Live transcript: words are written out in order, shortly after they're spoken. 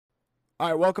All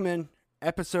right, welcome in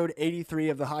episode 83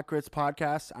 of the Hot Grits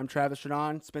podcast. I'm Travis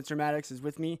Shadon. Spencer Maddox is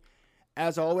with me.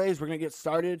 As always, we're going to get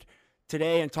started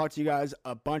today and talk to you guys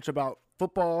a bunch about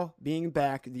football being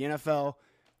back, the NFL,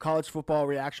 college football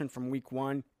reaction from week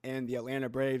one, and the Atlanta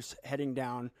Braves heading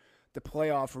down the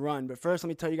playoff run. But first, let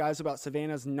me tell you guys about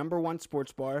Savannah's #1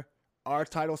 sports bar, our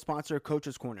title sponsor,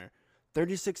 Coach's Corner.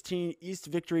 3016 East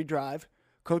Victory Drive.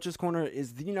 Coach's Corner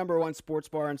is the #1 sports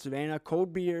bar in Savannah.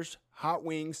 Cold beers, hot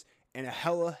wings, and a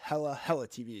hella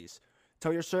TVs.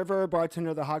 Tell your server or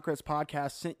bartender the Hot Grits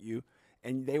podcast sent you,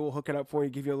 and they will hook it up for you,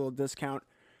 give you a little discount.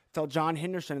 Tell John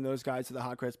Henderson and those guys that the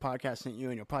Hot Grits podcast sent you,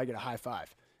 and you'll probably get a high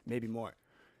five, maybe more.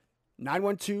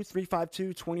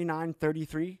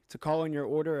 912-352-2933 to call in your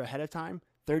order ahead of time.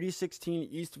 3016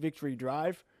 East Victory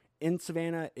Drive in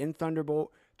Savannah, in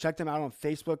Thunderbolt. Check them out on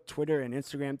Facebook, Twitter, and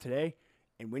Instagram today.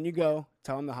 And when you go,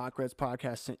 tell them the Hot Grits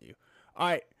podcast sent you. All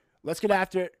right, let's get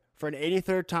after it. For an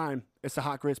 83rd time, it's the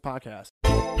Hot Grits podcast.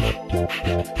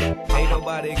 Ain't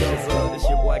nobody goes this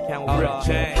your boy Count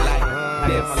I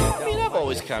mean, I've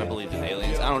always kind of believed in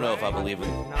aliens. I don't know if I believe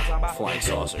in flying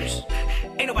saucers.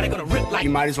 Ain't nobody gonna rip like You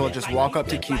might as well just walk up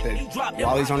to Cupid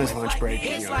while he's on his lunch break,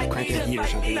 and, crank his heat or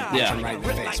something, and punch him right in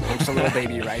the face. Punch the little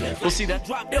baby right in. We'll see that.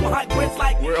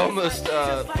 We're almost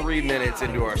 3 minutes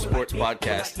into our sports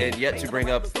podcast, and yet to bring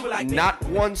up not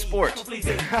one sport.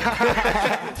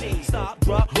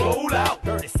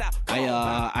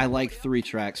 I like 3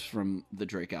 tracks from the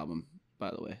Drake album,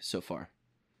 by the way, so far.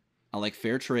 I like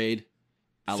Fair Trade.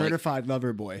 Certified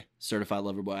Lover Boy. Certified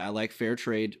Lover Boy. I like Fair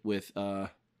Trade with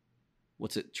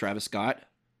Travis Scott.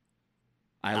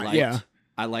 I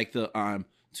like the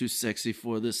Too Sexy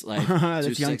for This Life.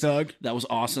 That's Young Thug. That was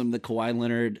awesome. The Kawhi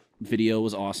Leonard video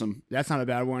was awesome. That's not a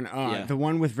bad one. The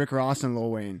one with Rick Ross and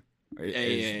Lil Wayne.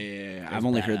 Yeah. I've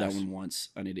only heard that one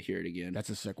once. I need to hear it again. That's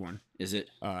a sick one. Is it?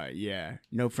 Yeah.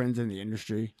 No Friends in the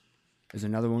Industry is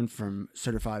another one from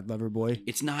Certified Lover Boy.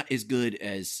 It's not as good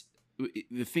as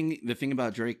the thing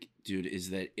about Drake, dude,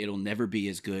 is that it'll never be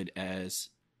as good as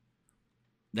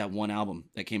that one album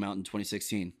that came out in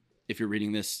 2016. If you're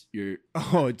reading this,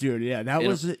 Oh, dude, yeah.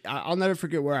 I'll never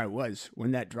forget where I was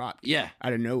when that dropped. Yeah.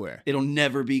 Out of nowhere. It'll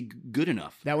never be good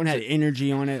enough. That one had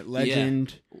energy on it.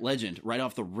 Legend. Yeah. Legend. Right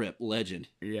off the rip. Legend.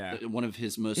 Yeah. One of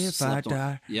his most If slept I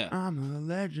die, on. Yeah. I'm a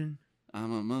legend.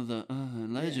 I'm a mother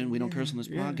legend. We don't curse on this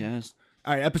podcast.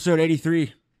 All right, episode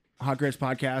 83, Hot Grits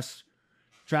Podcast.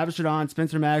 Travis Shadon,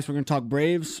 Spencer Maddox. We're going to talk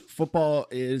Braves. Football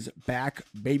is back,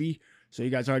 baby. So you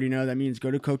guys already know that means go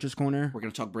to Coach's Corner. We're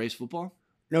going to talk Braves football?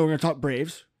 No, we're going to talk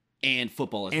Braves. And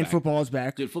football is back. And football is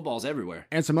back. Dude, football's everywhere.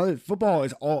 And some other football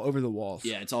is all over the walls.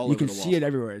 Yeah, it's all over the walls. You can see it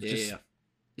everywhere. It's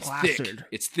It's plastered. thick.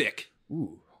 It's thick.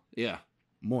 Ooh. Yeah.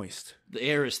 Moist. The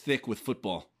air is thick with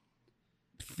football.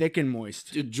 Thick and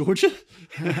moist. Dude, Georgia?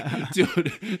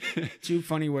 Dude. 2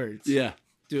 funny words. Yeah.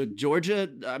 Dude, Georgia,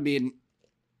 I mean,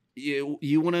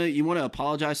 you wanna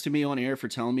apologize to me on air for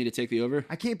telling me to take the over?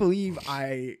 I can't believe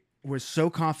I was so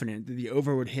confident that the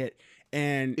over would hit.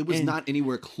 And it was not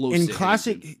anywhere close. In to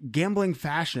classic anything. gambling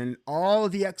fashion, all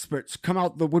of the experts come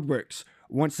out the woodworks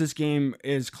once this game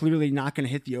is clearly not going to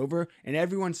hit the over. And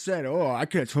everyone said, "Oh, I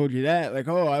could have told you that." Like,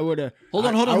 "Oh, I would have." Hold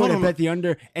on. I would have bet the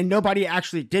under, and nobody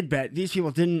actually did bet. These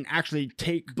people didn't actually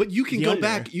take. But you can the go under.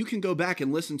 back. You can go back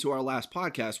and listen to our last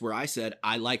podcast where I said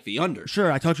I like the under.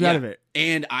 Sure, I talked you out of it,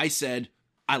 and I said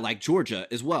I like Georgia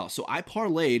as well. So I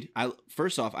parlayed.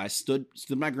 First off, I stood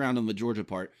my ground on the Georgia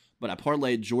part. But I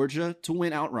parlayed Georgia to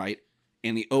win outright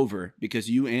and the over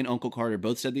because you and Uncle Carter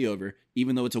both said the over.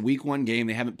 Even though it's a week 1 game,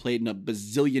 they haven't played in a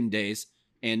bazillion days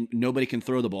and nobody can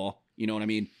throw the ball. You know what I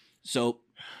mean? So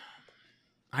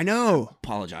I know.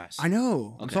 Apologize. I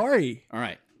know. Okay. I'm sorry. All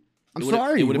right. I'm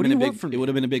sorry. It would have been a big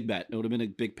bet. It would have been a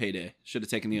big payday. Should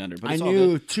have taken the under. But I it's knew all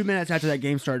good. 2 minutes after that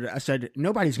game started, I said,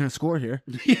 nobody's going to score here.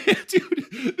 Yeah, dude.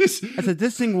 I said,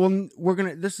 this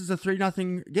is a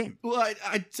 3-0 game. Well,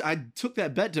 I took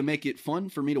that bet to make it fun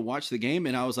for me to watch the game,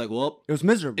 and I was like, well, it was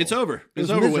miserable. It's over. It was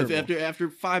over miserable. with. After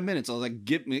 5 minutes, I was like,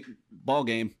 get me ball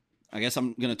game. I guess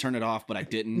I'm going to turn it off, but I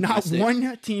didn't. Not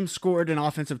one team scored an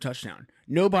offensive touchdown.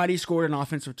 Nobody scored an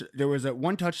offensive. There was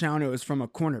one touchdown. It was from a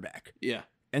cornerback. Yeah.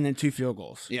 And then 2 field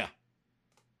goals. Yeah.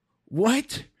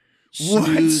 What?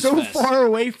 Snooze So fest. far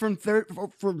away from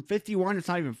 51, it's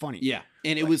not even funny. Yeah.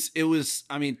 And it was,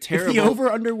 I mean, terrible. If the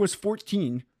over-under was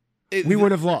 14, we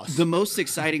would have lost. The most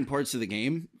exciting parts of the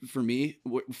game for me,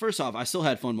 first off, I still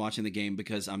had fun watching the game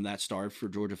because I'm that starved for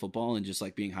Georgia football and just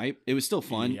like being hyped. It was still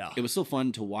fun. Yeah. It was still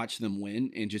fun to watch them win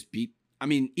and just beat I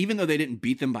mean, even though they didn't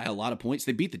beat them by a lot of points,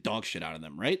 they beat the dog shit out of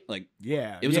them, right? Like,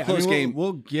 Yeah, it was a close game.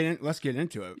 We'll get in. Let's get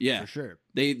into it. Yeah, for sure.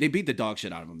 They beat the dog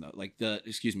shit out of them though. Like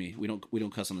excuse me, we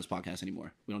don't cuss on this podcast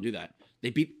anymore. We don't do that. They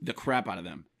beat the crap out of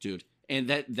them, dude. And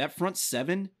that front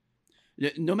seven,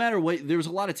 no matter what, there was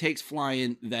a lot of takes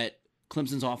flying that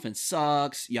Clemson's offense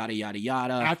sucks, yada yada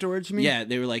yada. Afterwards, you mean? Yeah,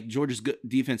 they were like Georgia's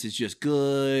defense is just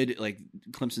good, like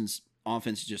Clemson's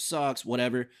offense just sucks,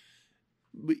 whatever.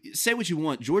 But say what you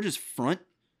want, Georgia's front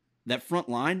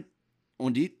line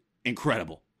on D,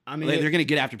 incredible. I mean, they're going to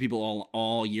get after people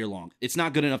all year long. It's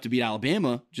not good enough to beat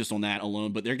Alabama just on that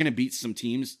alone, but they're going to beat some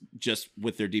teams just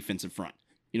with their defensive front.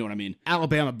 You know what I mean?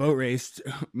 Alabama boat raced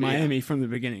Miami from the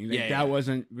beginning. That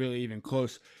wasn't really even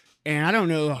close. And I don't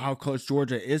know how close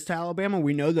Georgia is to Alabama.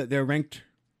 We know that they're ranked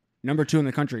number 2 in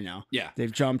the country now. Yeah.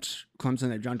 They've jumped Clemson.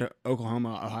 They've jumped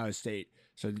Oklahoma, Ohio State.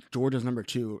 So Georgia's number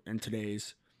 2 in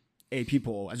today's AP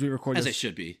poll as we record as this it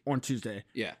should be on Tuesday.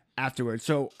 Yeah. Afterwards.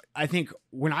 So I think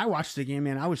when I watched the game,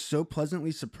 man, I was so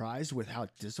pleasantly surprised with how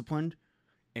disciplined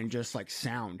and just like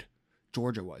sound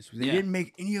Georgia was. They didn't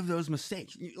make any of those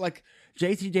mistakes. Like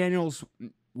JT Daniels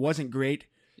wasn't great.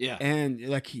 Yeah. And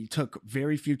like he took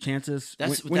very few chances.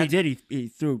 When he did, he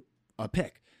threw a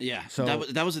pick. Yeah. So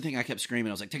that was the thing I kept screaming.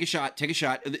 I was like, take a shot.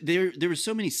 There were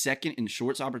so many second and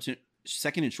short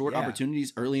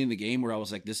opportunities early in the game where I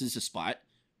was like, this is a spot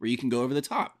where you can go over the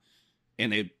top.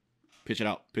 And they pitch it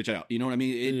out. You know what I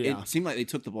mean? It seemed like they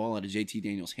took the ball out of JT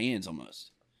Daniels' hands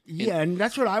almost. Yeah, and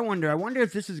that's what I wonder. I wonder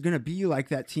if this is going to be like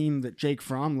that team that Jake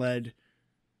Fromm led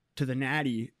to the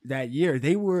Natty that year.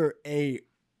 They were a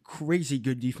crazy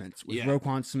good defense with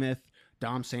Roquan Smith,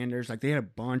 Dom Sanders. Like, they had a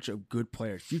bunch of good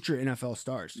players, future NFL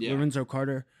stars. Lorenzo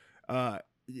Carter.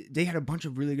 They had a bunch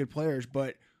of really good players,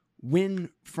 but when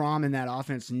Fromm and that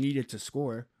offense needed to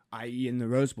score, i.e. in the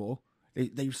Rose Bowl,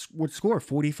 they would score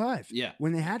 45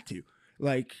 when they had to.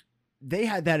 Like, they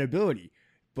had that ability.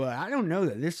 But I don't know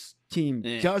that this team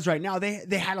does right now.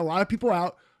 They had a lot of people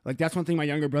out. Like, that's one thing my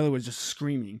younger brother was just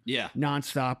screaming. Yeah.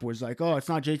 Nonstop was like, oh, it's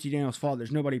not JT Daniels' fault.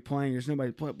 There's nobody playing.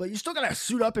 But you still got to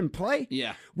suit up and play.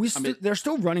 Yeah. They're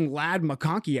still running Lad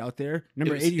McConkey out there,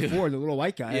 number 84, the little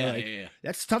white guy. Yeah.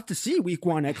 That's tough to see week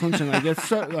 1 at Clemson. Like,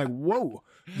 that's like, whoa.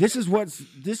 This is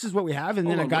what we have. And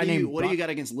then a guy named... What do you got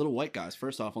against little white guys,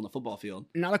 first off, on the football field?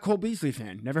 Not a Cole Beasley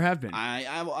fan. Never have been. I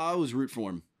always root for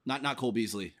him. Not Cole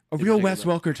Beasley. A real Wes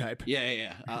Welker type.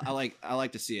 Yeah. I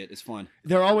like to see it. It's fun.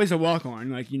 They're always a walk-on.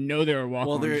 Like, they're a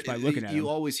walk-on just by looking at them. You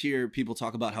always hear people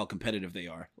talk about how competitive they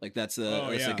are. Like, that's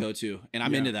a go-to. And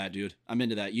I'm into that, dude. I'm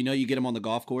into that. You get them on the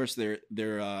golf course.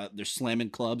 They're slamming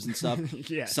clubs and stuff.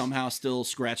 Yes. Somehow still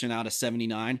scratching out a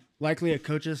 79. Likely a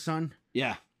coach's son.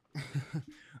 Yeah.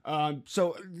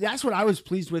 So that's what I was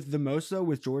pleased with the most, though,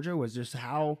 with Georgia, was just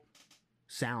how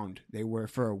sound they were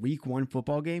for a week 1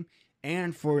 football game.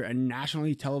 And for a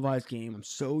nationally televised game. I'm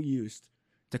so used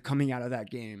to coming out of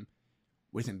that game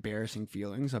with embarrassing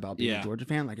feelings about being a Georgia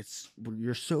fan. Like,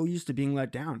 you're so used to being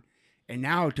let down. And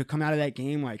now to come out of that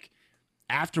game, like,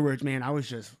 afterwards, man, I was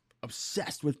just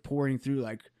obsessed with pouring through,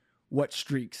 like, what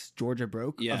streaks Georgia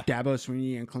broke of Dabo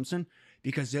Swinney and Clemson.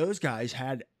 Because those guys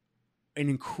had an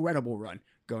incredible run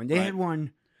going. They had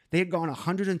gone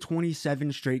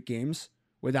 127 straight games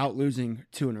without losing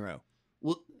 2 in a row.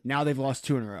 Well, now they've lost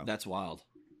 2 in a row. That's wild.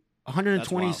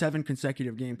 127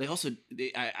 consecutive games. They also,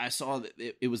 I saw that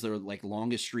it was their like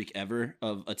longest streak ever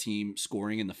of a team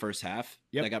scoring in the first half.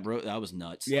 That got broke. That was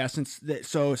nuts. Yeah, since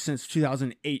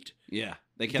 2008. Yeah,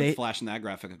 they kept flashing that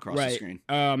graphic across the screen.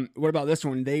 What about this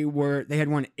one? They had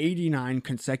won 89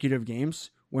 consecutive games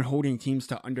when holding teams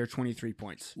to under 23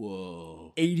 points.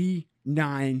 Whoa,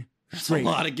 89. That's a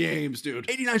lot of games, dude.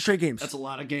 89 straight games. That's a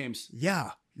lot of games.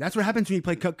 Yeah. That's what happens when you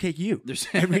play Cupcake U. There's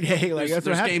every day. Like,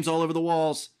 there's games all over the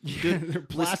walls. They're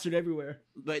plastered everywhere.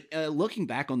 But looking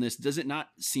back on this, does it not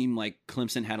seem like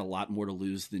Clemson had a lot more to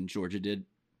lose than Georgia did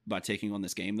by taking on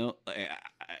this game, though?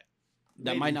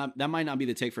 That might not be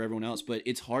the take for everyone else, but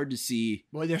it's hard to see.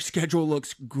 Well, their schedule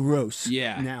looks gross.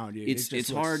 Now, dude. It's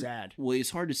hard. Sad. Well,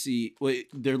 it's hard to see. Well,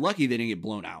 they're lucky they didn't get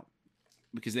blown out,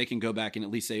 because they can go back and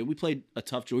at least say, we played a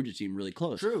tough Georgia team really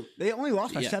close. True. They only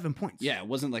lost by 7 points. Yeah, it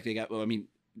wasn't like they got, well, I mean,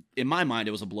 in my mind,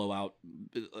 it was a blowout.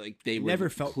 Like, they never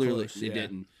felt clearly close. They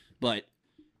didn't. But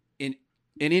in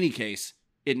any case,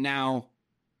 if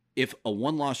a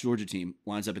 1-loss Georgia team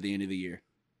lines up at the end of the year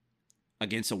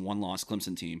against a 1-loss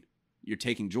Clemson team, you're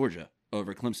taking Georgia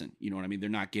over Clemson. You know what I mean? They're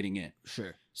not getting in.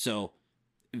 Sure. So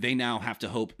they now have to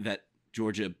hope that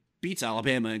Georgia beats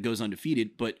Alabama and goes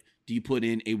undefeated. But do you put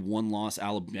in a 1-loss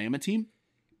Alabama team?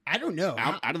 I don't know.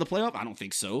 Out of the playoff? I don't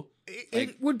think so.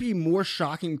 It would be more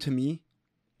shocking to me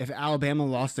if Alabama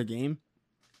lost a game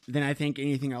than I think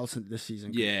anything else this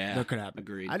season that could happen.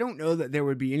 Agreed. I don't know that there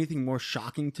would be anything more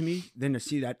shocking to me than to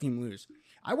see that team lose.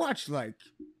 I watched like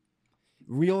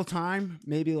real time,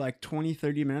 maybe like 20,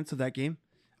 30 minutes of that game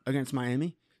against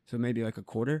Miami. So maybe like a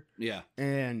quarter. Yeah.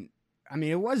 And I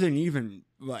mean, it wasn't even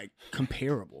like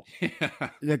comparable.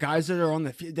 The guys that are on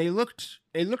the field,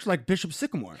 it looked like Bishop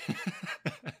Sycamore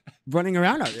running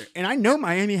around out there. And I know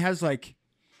Miami's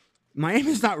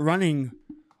not running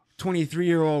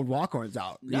 23-year-old walk-ons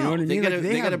out. You know what I mean?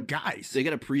 They have guys. They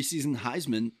got a preseason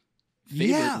Heisman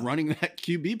favorite running that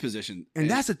QB position. And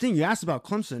that's the thing. You asked about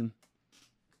Clemson,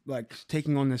 like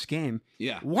taking on this game.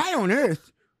 Yeah. Why on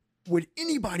earth would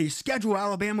anybody schedule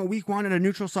Alabama week 1 at a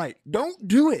neutral site? Don't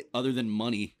do it. Other than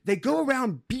money. They go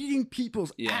around beating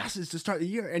people's asses to start the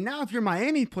year. And now if you're a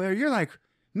Miami player, you're like,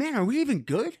 man, are we even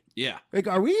good? Yeah. Like,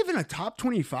 are we even a top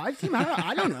 25 team?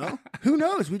 I don't know. Who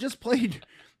knows? We just played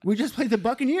the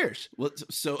Buccaneers. Well,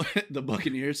 so the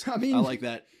Buccaneers. I mean, I like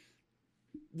that.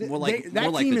 More like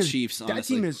the Chiefs. Honestly, that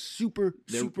team is super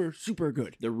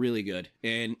good. They're really good,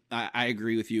 and I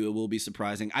agree with you. It will be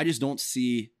surprising. I just don't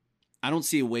see. I don't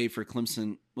see a way for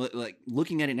Clemson. Like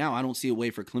looking at it now, I don't see a way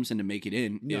for Clemson to make it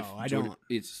in. No, I don't.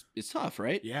 It's tough,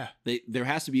 right? Yeah. There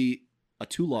has to be a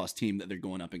 2-loss team that they're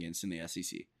going up against in the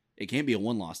SEC. It can't be a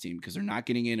 1-loss team because they're not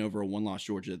getting in over a 1-loss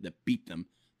Georgia that beat them.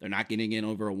 They're not getting in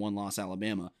over a 1-loss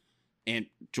Alabama, and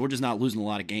Georgia's not losing a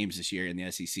lot of games this year in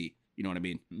the SEC. You know what I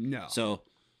mean? No. So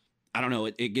I don't know.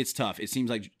 It gets tough. It seems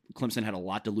like Clemson had a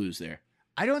lot to lose there.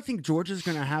 I don't think Georgia's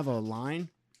going to have a line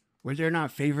where they're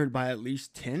not favored by at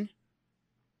least 10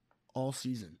 all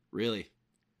season. Really?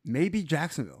 Maybe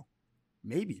Jacksonville.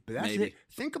 Maybe. But that's it.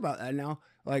 Think about that now.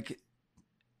 Like,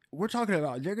 we're talking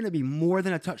about they're going to be more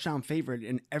than a touchdown favorite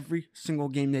in every single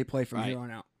game they play from here on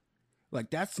out. Like,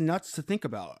 that's nuts to think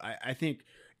about. I think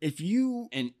if you...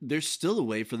 And there's still a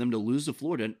way for them to lose to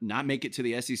Florida, not make it to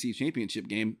the SEC championship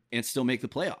game, and still make the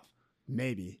playoff.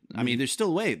 Maybe. I mean, there's still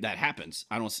a way that happens.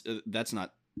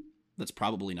 That's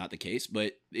probably not the case,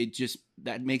 but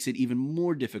that makes it even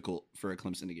more difficult for a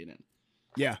Clemson to get in.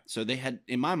 Yeah. So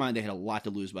in my mind, they had a lot to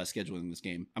lose by scheduling this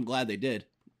game. I'm glad they did,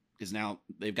 because now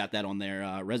they've got that on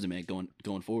their resume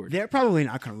going forward. They're probably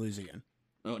not going to lose again.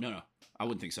 Oh, no. I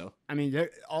wouldn't think so. I mean,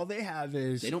 all they have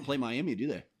is... They don't play Miami, do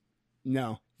they?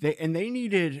 No. They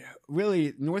needed,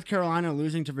 really, North Carolina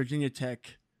losing to Virginia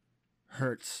Tech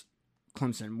hurts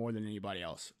Clemson more than anybody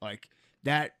else. Like,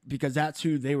 that, because that's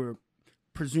who they were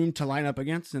presumed to line up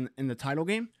against in the title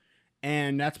game.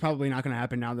 And that's probably not going to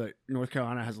happen now that North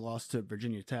Carolina has lost to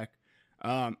Virginia Tech.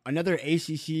 Another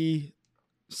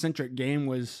ACC-centric game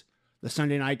was the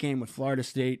Sunday night game with Florida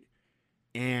State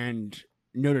and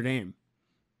Notre Dame.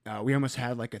 We almost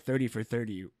had like a 30 for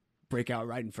 30 breakout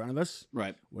right in front of us.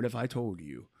 Right. What if I told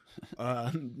you?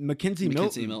 Mackenzie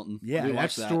Milton. Yeah,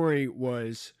 that story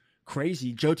was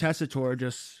crazy. Joe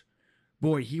Tessitore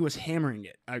he was hammering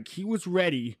it. He was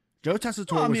ready. Joe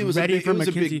Tessitore was ready for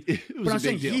Mackenzie. But I'm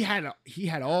saying he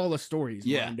had all the stories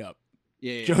lined up.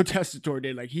 Yeah. Joe Tessitore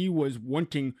did. Like, he was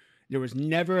wanting. There was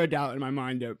never a doubt in my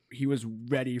mind that he was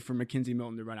ready for Mackenzie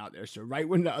Milton to run out there. So right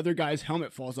when the other guy's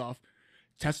helmet falls off,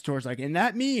 Tessitore's like, and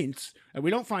that means, and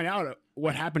we don't find out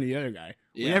what happened to the other guy.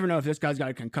 We never know if this guy's got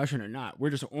a concussion or not.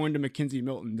 We're just on to Mackenzie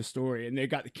Milton, the story, and they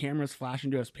got the cameras flashing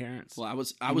to his parents. Well, I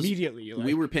was immediately.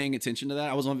 We were paying attention to that.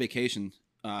 I was on vacation.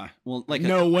 You were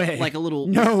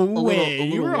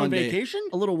on vacation?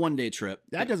 A little one-day trip.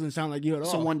 That doesn't sound like you at all.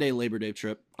 It's a one-day Labor Day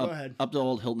trip up to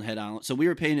old Hilton Head Island. So we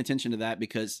were paying attention to that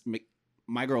because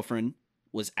my girlfriend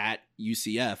was at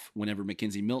UCF whenever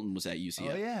Mackenzie Milton was at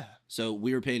UCF. Oh, yeah. So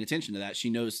we were paying attention to that. She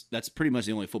knows that's pretty much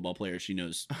the only football player she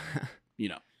knows,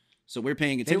 So we're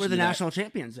paying attention to that. They were the national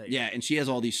champions. Yeah, and she has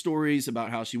all these stories about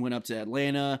how she went up to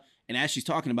Atlanta. And as she's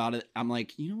talking about it, I'm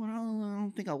like, you know what? I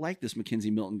don't think I like this Mackenzie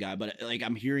Milton guy. But like,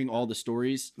 I'm hearing all the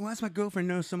stories. Well, that's my girlfriend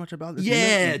knows so much about this.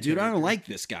 Yeah, dude, I don't like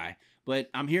this guy.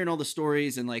 But I'm hearing all the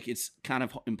stories, and like, it's kind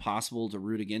of impossible to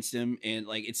root against him. And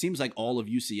like, it seems like all of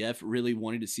UCF really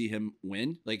wanted to see him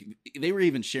win. Like, they were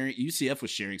even sharing. UCF was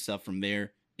sharing stuff from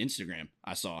their Instagram.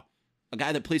 I saw a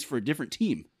guy that plays for a different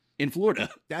team in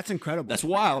Florida. That's incredible. That's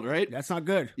wild, right? That's not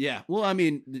good. Yeah. Well, I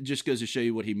mean, it just goes to show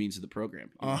you what he means to the program.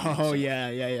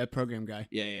 Yeah. Program guy.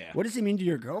 Yeah. What does he mean to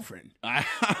your girlfriend?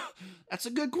 That's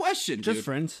a good question, Just dude.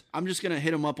 friends. I'm just going to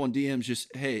hit him up on DMs.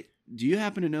 Just, hey, do you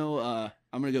happen to know,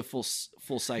 I'm going to go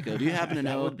full psycho. Do you happen to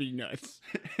know? That would be nuts.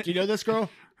 Do you know this girl?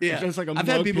 Yeah. It's just like I've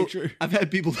had picture.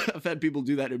 people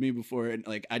do that to me before, and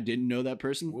like, I didn't know that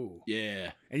person. Ooh.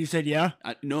 Yeah. And you said, yeah?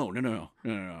 No.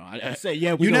 I say,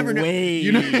 yeah, you never know.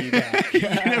 You back.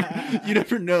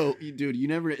 never know, dude. You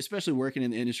never, especially working in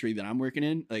the industry that I'm working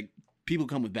in, like, people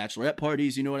come with bachelorette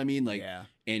parties, you know what I mean? Like, yeah.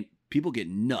 And people get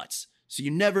nuts. So you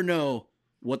never know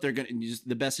what they're gonna.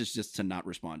 The best is just to not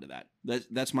respond to that.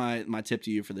 That's my tip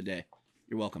to you for the day.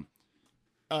 You're welcome.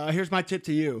 Here's my tip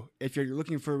to you. If you're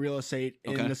looking for real estate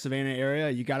in the Savannah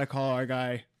area, you got to call our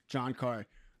guy, John Carr.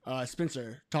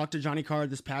 Spencer, talked to Johnny Carr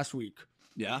this past week.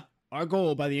 Yeah. Our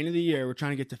goal by the end of the year, we're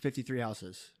trying to get to 53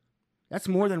 houses. That's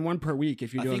more than one per week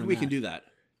if you're doing I think we can do that.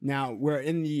 Now, we're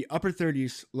in the upper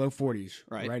 30s, low 40s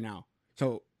right now.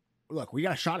 So, look, we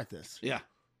got a shot at this. Yeah.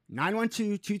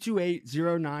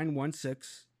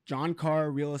 912-228-0916,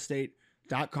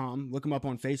 johncarrealestate.com. Look him up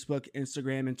on Facebook,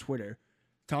 Instagram, and Twitter.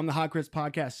 Tell him the Hot Grits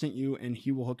podcast sent you, and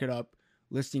he will hook it up,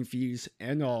 listing fees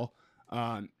and all.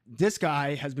 This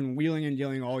guy has been wheeling and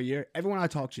dealing all year. Everyone I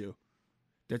talk to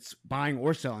that's buying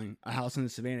or selling a house in the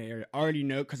Savannah area already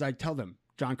know, because I tell them,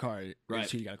 John Carr is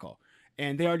who you got to call.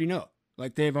 And they already know.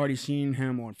 Like, they've already seen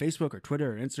him on Facebook or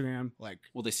Twitter or Instagram. Like,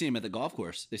 well, they see him at the golf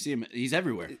course. They see him. He's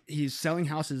everywhere. He's selling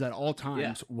houses at all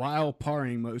times while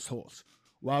parring most holes,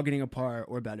 while getting a par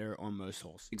or better on most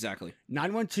holes. Exactly.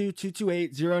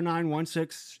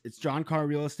 912-228-0916. It's John Carr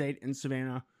Real Estate in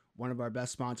Savannah. One of our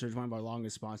best sponsors, one of our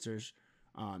longest sponsors.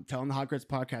 Tell him the Hot Grits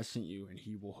podcast sent you, and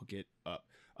he will hook it up.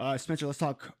 Spencer, let's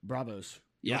talk Bravos.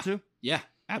 Yeah. Want to? Yeah,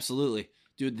 absolutely.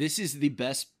 Dude, this is the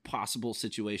best possible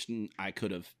situation I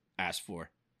could have asked for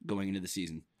going into the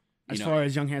season. As far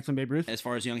as young, handsome Babe Ruth? As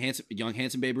far as young,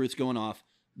 handsome Babe Ruth's going off,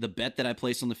 the bet that I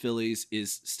placed on the Phillies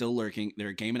is still lurking. They're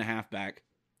a game and a half back.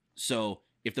 So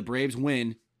if the Braves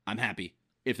win, I'm happy.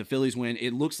 If the Phillies win,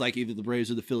 it looks like either the Braves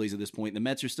or the Phillies at this point. The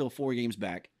Mets are still 4 games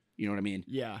back. You know what I mean?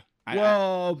 Yeah.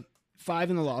 5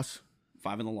 in the loss.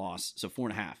 5 in the loss. So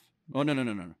 4.5. Oh, no.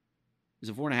 Is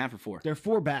it 4.5 or 4? They're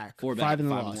 4 back. 4 back. 5 in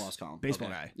the 5 loss. in the loss column. Baseball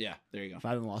guy. Yeah, there you go.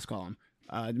 5 in the loss column.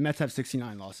 The Mets have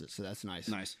 69 losses, so that's nice.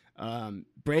 Nice.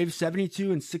 Braves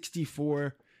 72 and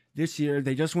 64 this year.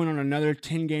 They just went on another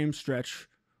 10-game stretch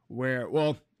where,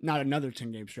 well, not another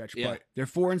 10-game stretch, but they're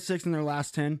 4-6 in their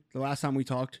last 10. The last time we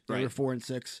talked, they were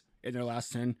 4-6 in their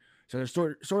last 10. So they're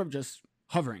sort of just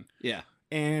hovering. Yeah.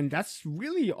 And that's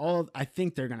really all I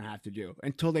think they're going to have to do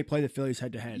until they play the Phillies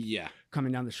head-to-head. Yeah.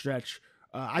 Coming down the stretch.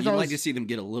 I'd like to see them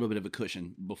get a little bit of a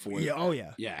cushion before. Yeah, oh,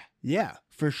 yeah. Yeah. Yeah,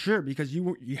 for sure, because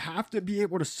you have to be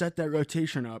able to set that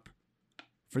rotation up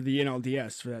for the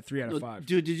NLDS for that 3 out of 5.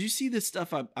 Dude, did you see this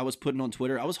stuff I was putting on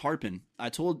Twitter? I was harping. I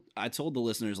told the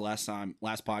listeners last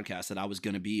podcast that I was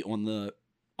going to be on the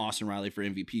Austin Riley for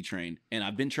MVP train, and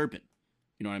I've been chirping.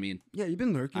 You know what I mean? Yeah, you've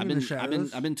been lurking in the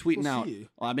shadows. I've been tweeting out.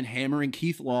 Well, I've been hammering.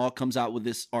 Keith Law comes out with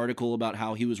this article about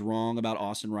how he was wrong about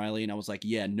Austin Riley, and I was like,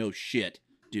 yeah, no shit,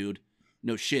 dude.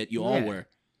 No shit, you all were.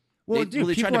 Well, they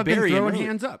people tried to have been bury throwing him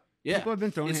hands up. Yeah. People have been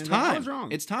throwing hands time. up. I was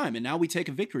wrong. It's time, and now we take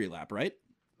a victory lap, right?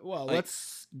 Well,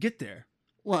 let's get there.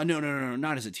 Well, no,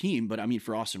 not as a team, but I mean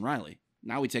for Austin Riley.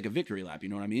 Now we take a victory lap, you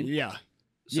know what I mean? Yeah.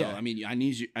 So, I mean, I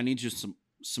need just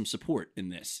some support in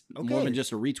this. Okay. More than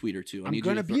just a retweet or two. I'm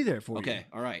going to be there for you. Okay,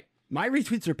 all right. My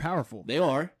retweets are powerful. They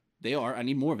are. I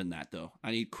need more than that, though. I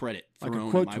need credit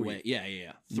thrown my way.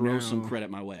 Yeah. Throw some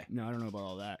credit my way. No, I don't know about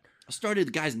all that. I started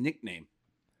the guy's nickname.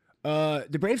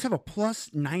 The Braves have a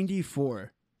plus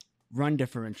 94 run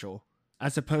differential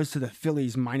as opposed to the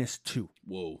Phillies -2.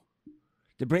 Whoa.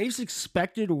 The Braves'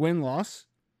 expected win-loss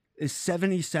is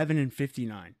 77 and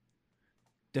 59.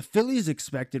 The Phillies'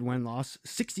 expected win-loss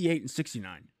 68 and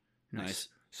 69. Nice.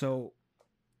 So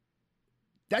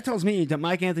that tells me that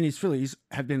Mike Anthony's Phillies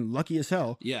have been lucky as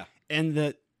hell. Yeah. And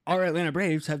that our Atlanta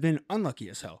Braves have been unlucky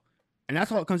as hell. And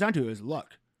that's all it comes down to is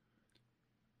luck.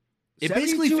 It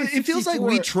feels like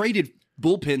we traded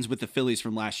bullpens with the Phillies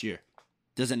from last year.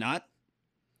 Does it not?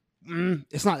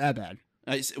 It's not that bad.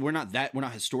 We're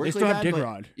not historically they still have bad, Dick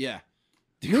Rod. Yeah.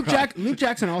 Luke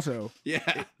Jackson also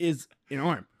is an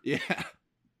arm. Yeah.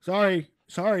 Sorry.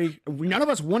 None of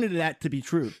us wanted that to be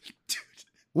true. Dude.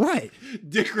 What?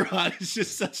 Dick Rod is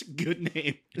just such a good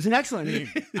name. It's an excellent name.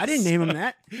 I didn't name him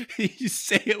that. You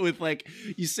say it what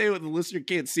the listener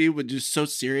can't see, but just so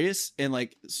serious and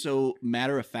like so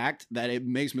matter of fact that it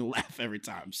makes me laugh every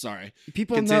time. Sorry.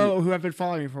 People know who have been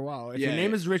following me for a while. If your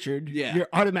name is Richard, you're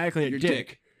automatically a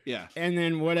Dick. Yeah. And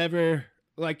then whatever,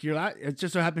 like it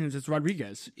just so happens it's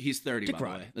Rodriguez. He's 30, Dick by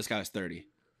Rod. the way. This guy's 30.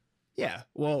 Yeah.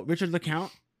 Well, Richard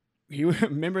LeCount, he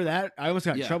remember that? I almost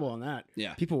got in trouble on that.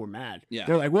 Yeah. People were mad. Yeah.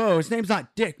 They're like, whoa, his name's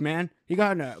not Dick, man. He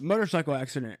got in a motorcycle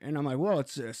accident. And I'm like, well,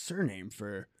 it's a surname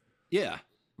for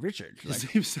Richard.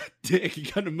 His name's not Dick. He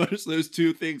got in a motorcycle. Those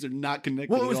two things are not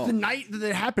connected Well, it was at all. the night that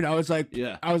it happened. I was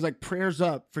like, prayers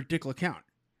up for Dick LeCount.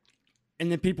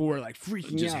 And then people were like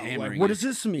freaking Just out. hammering Like, what it. does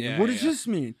this mean? Yeah, What does this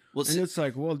mean? Well, and it's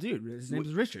like, well, dude, his name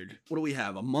is Richard. What do we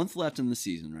have? A month left in the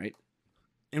season, right?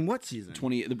 In what season?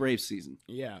 The Braves season.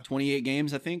 Yeah. 28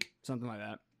 games, I think. Something like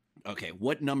that. Okay,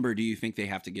 what number do you think they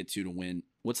have to get to win?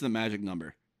 What's the magic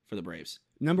number for the Braves?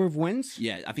 Number of wins?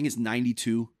 Yeah, I think it's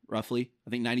 92, roughly. I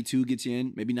think 92 gets you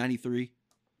in, maybe 93.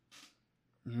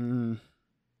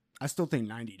 I still think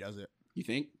 90 does it. You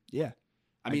think? Yeah.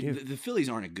 I mean, the Phillies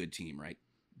aren't a good team, right?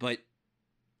 But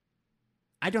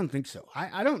I don't think so.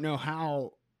 I don't know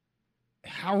how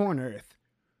on earth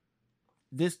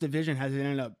this division has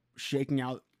ended up shaking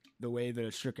out the way that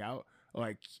it shook out.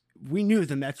 Like, we knew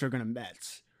the Mets were going to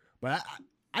Mets, but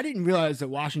I didn't realize that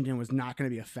Washington was not going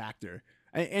to be a factor.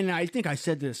 And I think I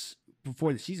said this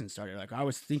before the season started. Like, I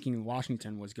was thinking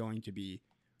Washington was going to be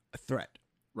a threat.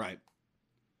 right.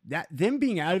 That them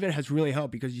being out of it has really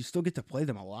helped because you still get to play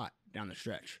them a lot down the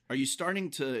stretch. Are you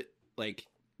starting to like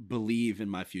believe in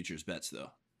my futures bets though?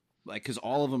 Like, because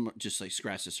all of them just like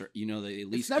scratch the surface. You know, they at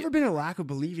least It's never been a lack of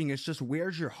believing. It's just,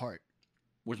 where's your heart?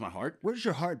 Where's my heart? Where's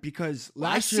your heart? Because Well,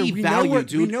 I last year see we value, know what,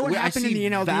 dude. we know what I happened in see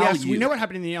the NLDS. value. We know what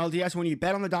happened in the NLDS when you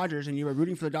bet on the Dodgers and you were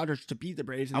rooting for the Dodgers to beat the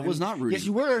Braves. And I was not rooting. Yes,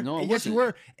 you were. No, I yes, wasn't. you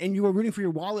were. And you were rooting for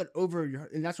your wallet over your.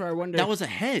 And that's where I wonder. That was a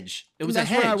hedge. It was a that's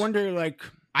hedge. where I wonder, like,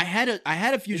 I had a is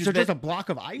futures there bet. just a block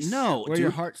of ice? No, where your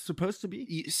dude. heart's supposed to be.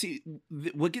 You see,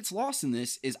 what gets lost in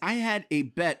this is I had a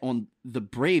bet on the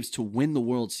Braves to win the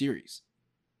World Series,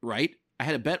 right? I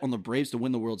had a bet on the Braves to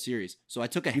win the World Series. So I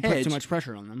took a You hedge. put too much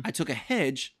pressure on them. I took a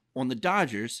hedge on the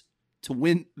Dodgers to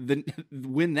win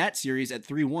that series at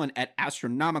 3-1 at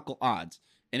astronomical odds,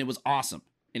 and it was awesome,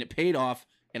 and it paid off.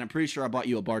 And I'm pretty sure I bought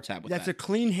you a bar tab with That's that. a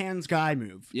clean hands guy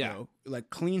move. Yeah. though. Like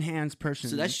clean hands person.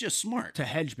 So that's just smart. to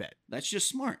hedge bet. That's just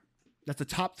smart. That's a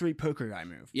top 3 poker guy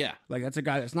move. Yeah. Like, that's a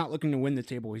guy that's not looking to win the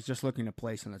table. He's just looking to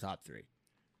place in the top 3.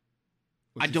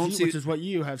 Which is what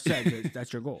you have said.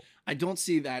 That's your goal. I don't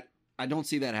see that. I don't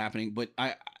see that happening. But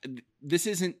this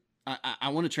isn't. I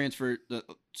want to transfer.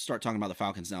 Start talking about the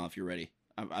Falcons now. If you're ready,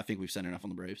 I think we've said enough on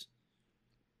the Braves.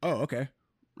 Oh, okay.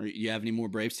 Or you have any more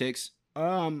Braves takes?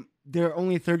 They're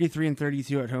only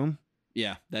 33-32 at home.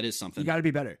 Yeah, that is something. You got to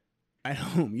be better at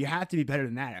home. You have to be better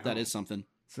than that at That home. is something.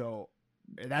 So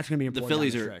that's going to be The important.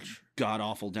 Phillies down the are stretch. god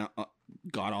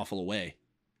awful away.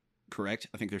 Correct.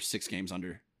 I think they're 6 games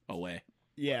under away.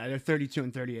 Yeah, they're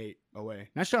 32-38 away.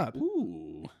 Nice job.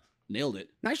 Ooh, nailed it.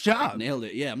 Nice job. Nailed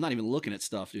it. Yeah, I'm not even looking at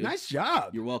stuff, dude. Nice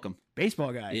job. You're welcome.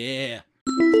 Baseball guy. Yeah.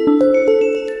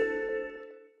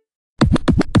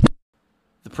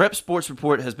 The Prep Sports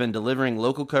Report has been delivering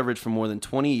local coverage for more than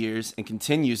 20 years and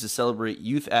continues to celebrate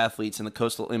youth athletes in the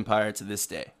Coastal Empire to this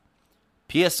day.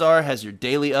 PSR has your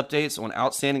daily updates on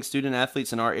outstanding student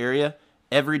athletes in our area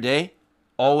every day,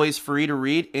 always free to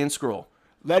read and scroll.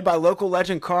 Led by local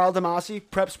legend Carl Damasi,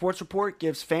 Prep Sports Report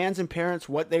gives fans and parents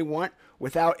what they want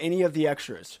without any of the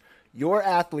extras. Your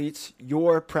athletes,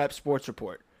 your Prep Sports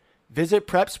Report. Visit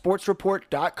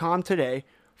PrepSportsReport.com today.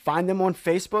 Find them on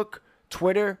Facebook,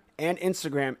 Twitter, and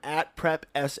Instagram at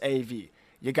PrepSAV.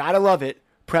 You gotta love it.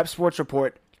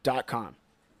 PrepSportsReport.com.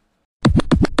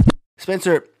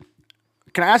 Spencer,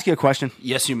 can I ask you a question?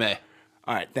 Yes, you may.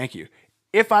 All right, thank you.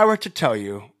 If I were to tell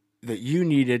you that you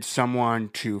needed someone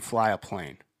to fly a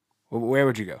plane, where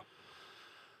would you go?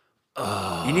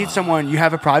 You need someone, you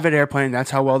have a private airplane. That's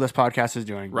how well this podcast is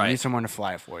doing. Right. You need someone to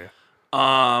fly it for you.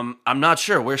 I'm not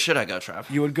sure. Where should I go, Trav?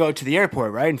 You would go to the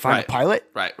airport, right? And find Right. a pilot?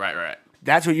 Right.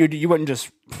 That's what you do. You wouldn't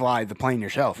just fly the plane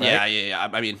yourself, right? Yeah.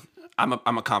 I mean, I'm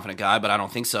a confident guy, but I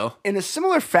don't think so. In a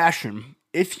similar fashion,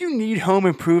 if you need home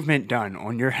improvement done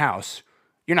on your house,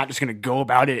 you're not just going to go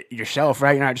about it yourself,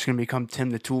 right? You're not just going to become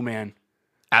Tim the Tool Man.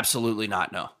 Absolutely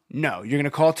not, no. No, you're going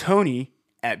to call Tony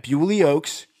at Bewley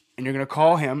Oaks, and you're going to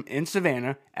call him in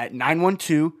Savannah at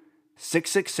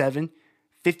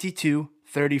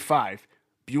 912-667-5235.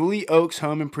 Bewley Oaks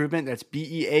Home Improvement, that's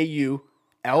Beaulieu,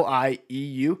 and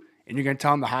you're going to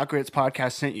tell him the Hot Grits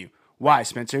podcast sent you. Why,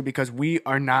 Spencer? Because we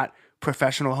are not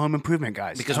professional home improvement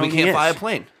guys. Because we Tony can't is. fly a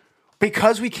plane.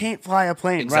 Because we can't fly a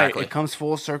plane, Exactly. right? It comes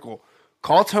full circle.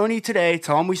 Call Tony today.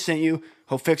 Tell him we sent you.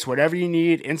 He'll fix whatever you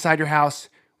need inside your house,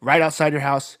 right outside your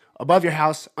house, above your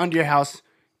house, under your house,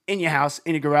 in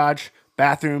your garage,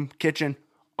 bathroom, kitchen,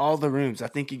 all the rooms. I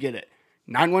think you get it.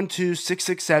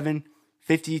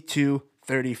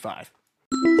 912-667-5235.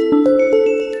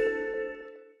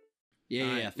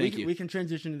 Yeah, thank you. We can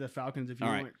transition to the Falcons if you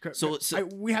All right. want. So-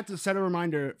 we have to set a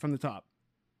reminder from the top.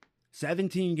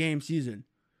 17-game season.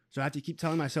 So I have to keep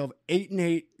telling myself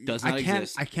 8-8 Does not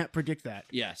exist. I can't predict that.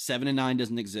 Yeah, 7-9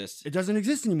 doesn't exist. It doesn't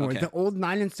exist anymore. Okay. The old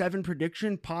 9-7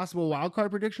 prediction, possible wild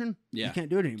card prediction. Yeah. You can't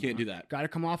do it anymore. Can't do that. Got to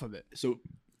come off of it. So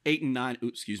 8-9,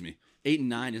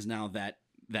 8-9 is now that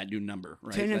new number,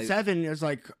 right? 10-7 is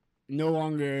like no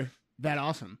longer that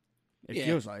awesome. It Yeah.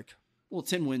 feels like. Well,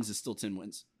 10 wins is still 10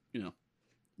 wins, you know.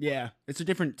 Yeah, it's a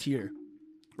different tier.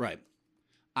 Right.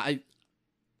 I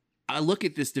look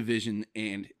at this division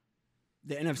and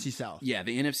The NFC South. yeah,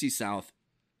 the NFC South.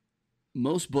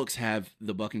 Most books have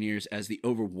the Buccaneers as the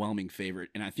overwhelming favorite,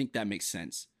 and I think that makes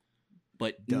sense.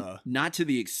 But not to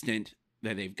the extent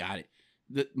that they've got it.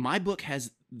 My book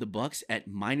has the Bucs at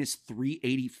minus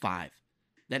 385.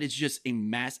 That is just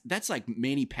a that's like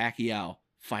Manny Pacquiao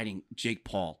fighting Jake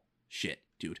Paul shit,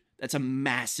 dude. That's a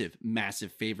massive,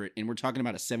 massive favorite. And we're talking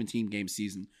about a 17-game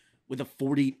season with a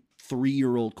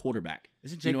 43-year-old quarterback.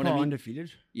 Isn't Jake Paul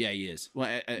undefeated? Yeah, he is.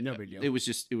 Well, no big deal. It was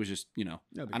just,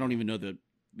 I don't even know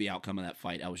the outcome of that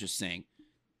fight. I was just saying,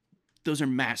 those are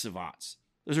massive odds.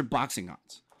 Those are boxing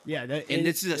odds. Yeah. And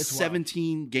this is a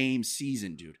 17-game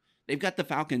season, dude. They've got the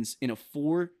Falcons in a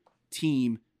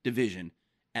 4-team division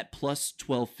at plus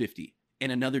 1250,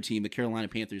 and another team, the Carolina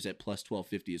Panthers, at plus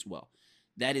 1250 as well.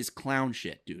 That is clown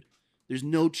shit, dude. There's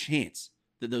no chance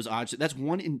that those odds. That's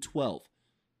 1 in 12,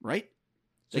 right?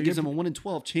 That gives them a 1 in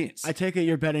 12 chance. I take it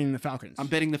you're betting the Falcons. I'm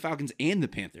betting the Falcons and the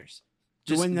Panthers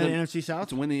to win the NFC South.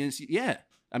 To win the NFC, yeah.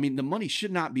 I mean, the money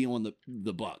should not be on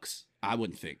the Bucs. I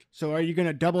wouldn't think. So, are you going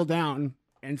to double down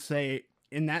and say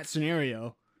in that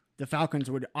scenario, the Falcons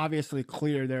would obviously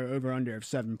clear their over/under of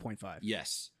 7.5?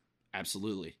 Yes,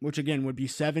 absolutely. Which again would be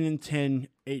 7-10,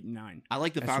 8-9. I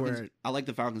like the Falcons. I like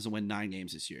the Falcons to win 9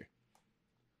 games this year.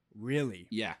 Really?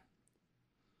 Yeah.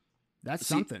 That's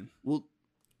something. Well,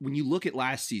 when you look at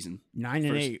last season,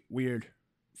 9-8, weird.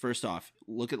 First off,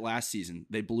 look at last season.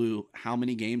 They blew how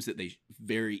many games that they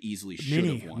very easily should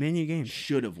have won. Many games.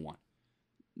 Should have won.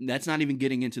 That's not even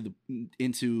getting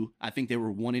into. I think they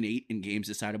were 1-8 in games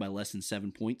decided by less than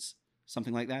 7 points,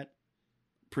 something like that.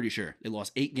 Pretty sure they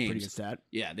lost 8 games. Pretty good stat.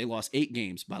 Yeah, they lost 8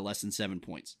 games by less than 7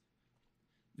 points.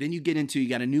 Then you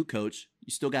got a new coach.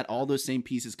 You still got all those same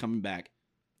pieces coming back.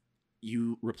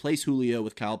 You replace Julio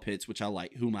with Kyle Pitts,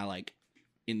 whom I like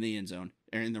in the end zone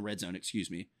or in the red zone.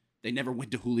 Excuse me. They never went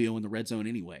to Julio in the red zone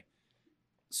anyway.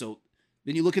 So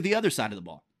then you look at the other side of the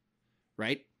ball,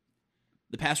 right?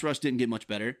 The pass rush didn't get much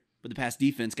better, but the pass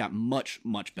defense got much,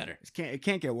 much better. It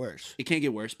can't get worse. It can't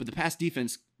get worse, but the pass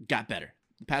defense got better.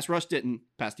 The pass rush didn't.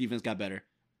 Pass defense got better.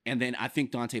 And then I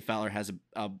think Dante Fowler has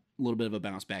a little bit of a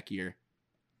bounce back year.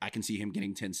 I can see him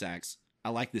getting 10 sacks. I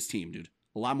like this team, dude.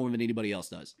 A lot more than anybody else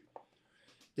does.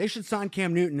 They should sign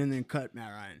Cam Newton and then cut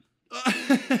Matt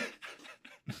Ryan.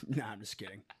 Nah, I'm just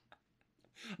kidding.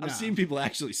 I've seen people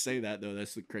actually say that, though.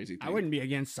 That's the crazy thing. I wouldn't be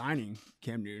against signing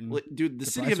Cam Newton. Well, dude, the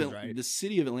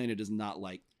city of Atlanta does not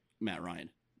like Matt Ryan.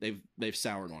 They've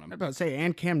soured on him. I'm about to say,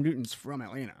 and Cam Newton's from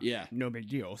Atlanta. Yeah. No big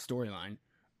deal. Storyline.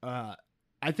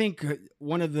 I think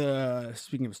one of the,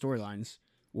 speaking of storylines,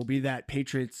 will be that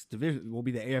Patriots division, will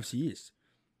be the AFC East.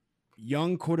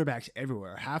 Young quarterbacks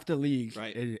everywhere. Half the league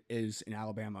is an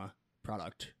Alabama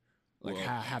product. Like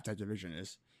half that division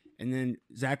is. And then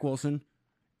Zach Wilson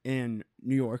in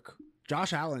New York.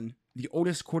 Josh Allen, the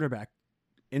oldest quarterback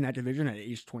in that division at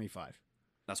age 25.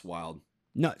 That's wild.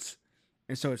 Nuts.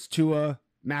 And so it's Tua,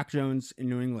 Mac Jones in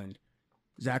New England,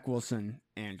 Zach Wilson,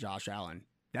 and Josh Allen.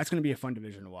 That's going to be a fun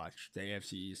division to watch, the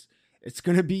AFC East. It's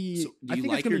going to be... So do you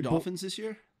like your Dolphins this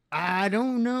year? I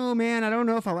don't know, man. I don't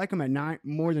know if I like them at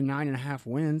more than 9.5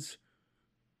 wins.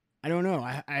 I don't know.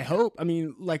 I hope. I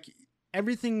mean, like,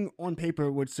 everything on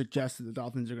paper would suggest that the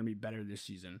Dolphins are going to be better this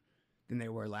season than they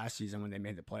were last season when they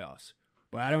made the playoffs.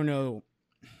 But I don't know.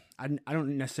 I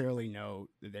don't necessarily know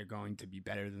that they're going to be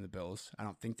better than the Bills. I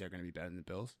don't think they're going to be better than the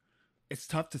Bills. It's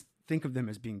tough to think of them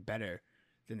as being better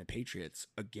than the Patriots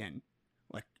again.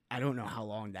 Like, I don't know how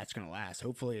long that's going to last.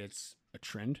 Hopefully it's a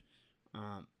trend.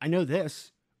 I know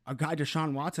this. Our guy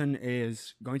Deshaun Watson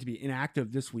is going to be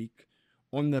inactive this week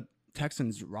on the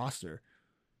Texans roster.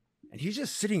 And he's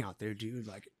just sitting out there, dude.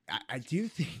 Like, I do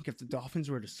think if the Dolphins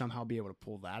were to somehow be able to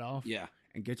pull that off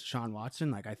and get Deshaun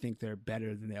Watson, like, I think they're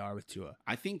better than they are with Tua.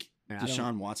 I think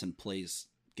Deshaun Watson plays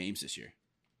games this year.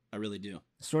 I really do.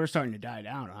 It's sort of starting to die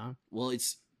down, huh? Well,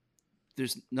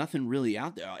 there's nothing really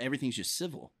out there. Everything's just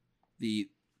civil.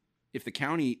 If the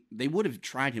county, they would have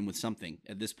tried him with something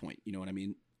at this point. You know what I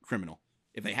mean? Criminal.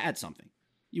 If they had something,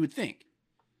 you would think.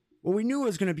 Well, we knew it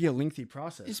was going to be a lengthy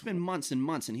process. It's been months and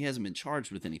months, and he hasn't been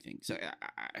charged with anything. So,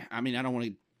 I mean, I don't want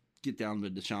to get down the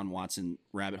Deshaun Watson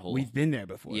rabbit hole. We've been there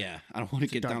before. Yeah, I don't want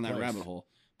to get down that rabbit hole.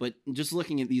 But just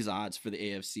looking at these odds for the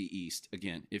AFC East,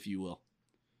 again, if you will.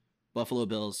 Buffalo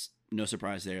Bills, no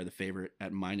surprise there, the favorite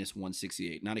at minus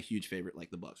 168. Not a huge favorite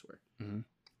like the Bucs were. Mm-hmm.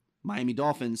 Miami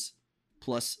Dolphins,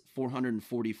 plus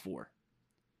 444.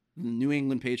 The New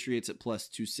England Patriots at plus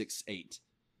 268.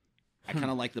 I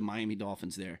kind of like the Miami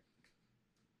Dolphins there.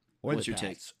 Or What's your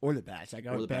take? Or the Bats. Like,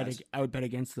 I would bet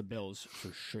against the Bills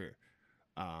for sure.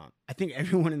 I think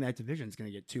everyone in that division is going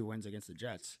to get 2 wins against the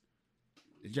Jets.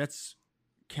 The Jets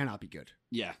cannot be good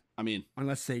Yeah, I mean,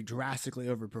 unless they drastically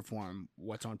overperform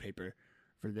what's on paper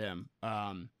for them.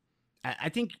 I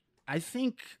think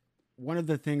one of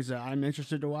the things that I'm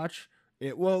interested to watch.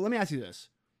 Let me ask you this: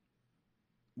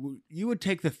 you would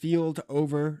take the field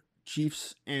over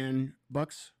Chiefs and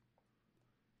Bucks?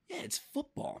 yeah, it's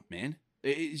football, man.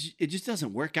 It just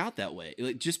doesn't work out that way.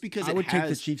 Like, just because I would take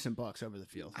the Chiefs and Bucks over the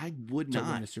field. I would to win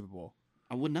not. the Super Bowl.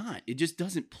 I would not. It just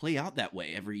doesn't play out that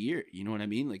way every year. You know what I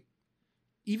mean? Like,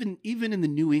 even in the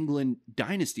New England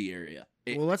dynasty area.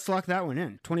 Well, let's lock that one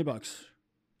in. $20.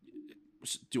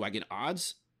 Do I get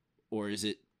odds, or is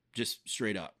it just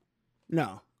straight up?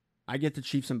 No, I get the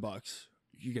Chiefs and Bucks.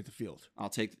 You get the field. I'll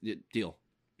take the deal.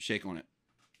 Shake on it.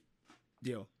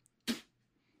 Deal.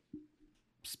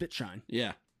 Spit shine.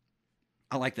 Yeah,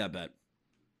 I like that bet.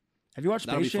 Have you watched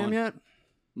That'll be Space Jam fun. yet?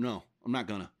 No, I'm not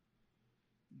gonna.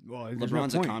 Well, there's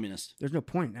LeBron's no a point. communist. There's no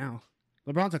point now.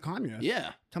 LeBron's a communist.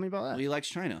 Yeah, Tell me about that. well, he likes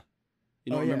China.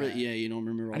 You don't Oh, remember? yeah. Yeah, you don't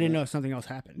remember. All I didn't that? know if something else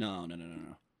happened. No.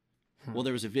 Huh. Well,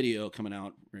 there was a video coming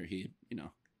out where he,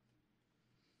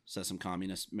 says some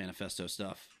communist manifesto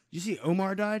stuff. Did you see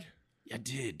Omar died? Yeah, I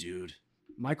did, dude.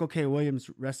 Michael K. Williams,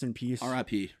 rest in peace.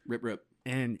 R.I.P. Rip, rip.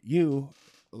 And you,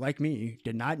 like me,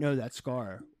 did not know that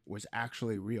scar was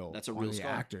actually real. That's a on real the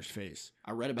scar. actor's face.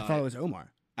 I read I about thought it it. was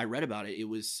Omar. I read about it. It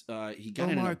was he got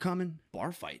in Omar a coming?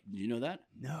 bar fight. Did you know that?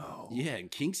 No. Yeah, in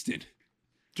Kingston.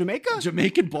 Jamaica?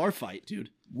 Jamaican bar fight, dude.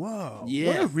 Whoa. Yeah.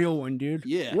 What a real one, dude.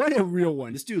 Yeah. What a real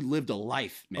one. This dude lived a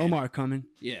life, man. Omar coming.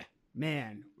 Yeah.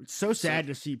 Man, it's so sad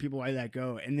to see people like that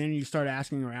go. And then you start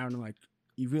asking around and like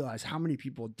you realize how many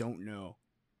people don't know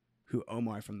who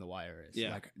Omar from The Wire is.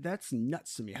 Yeah. Like that's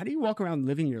nuts to me. How do you walk around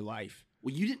living your life?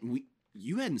 Well,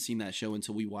 you hadn't seen that show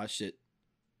until we watched it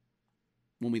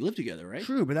when we lived together, right?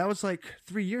 True, but that was like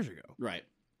 3 years ago. Right.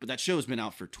 But that show's been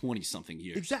out for 20 something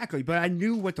years. Exactly, but I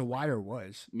knew what The Wire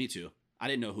was. Me too. I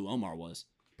didn't know who Omar was.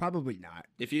 Probably not.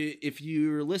 If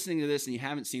you're listening to this and you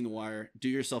haven't seen The Wire, do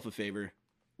yourself a favor.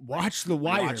 Watch The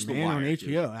Wire, Watch The man, Wire, on dude.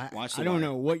 HBO. Watch The I don't Wire.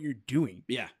 know what you're doing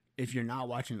Yeah. if you're not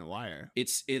watching The Wire.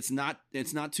 It's not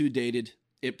too dated.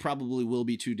 It probably will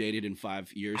be too dated in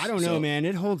 5 years. I don't know, So, man.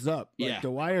 It holds up. Like, Yeah.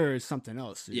 The Wire is something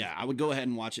else. Dude. Yeah, I would go ahead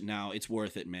and watch it now. It's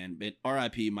worth it, man. But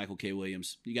R.I.P. Michael K.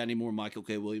 Williams. You got any more Michael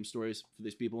K. Williams stories for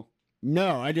these people?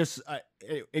 No,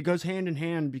 it goes hand in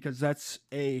hand because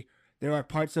there are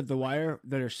parts of The Wire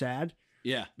that are sad.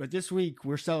 Yeah. But this week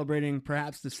we're celebrating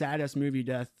perhaps the saddest movie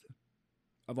death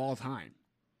of all time.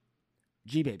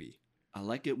 G-Baby. I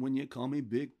like it when you call me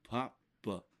Big Papa.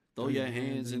 Throw your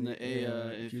hands in the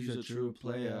air if you're a true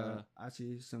player. I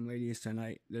see some ladies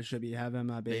tonight that should be having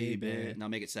my baby. Now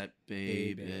make it sad,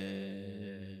 baby.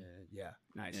 Yeah,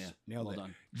 nice. Yeah, Nailed well it.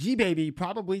 done. G-Baby,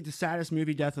 probably the saddest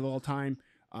movie death of all time.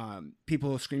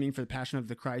 People screaming for the Passion of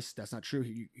the Christ. That's not true.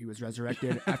 He was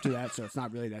resurrected after that, so it's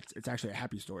not really that. It's actually a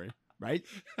happy story, right?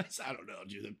 I don't know,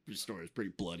 dude. The story is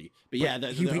pretty bloody. But yeah,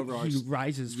 he the overall. he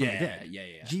rises from the dead.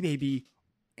 Yeah. G-Baby,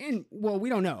 and well, we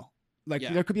don't know. Like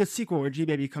Yeah. there could be a sequel where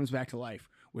G-Baby comes back to life,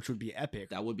 which would be epic.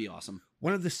 That would be awesome.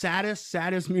 One of the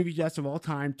saddest movie deaths of all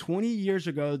time. 20 years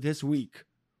ago this week,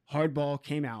 Hardball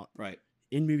came out Right.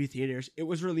 in movie theaters. It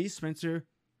was released, Spencer,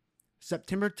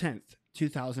 September 10th,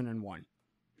 2001.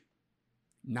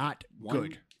 Not One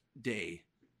good. day.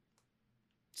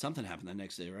 Something happened the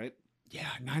next day, right? Yeah,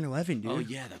 9/11, dude. Oh,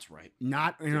 yeah, that's right.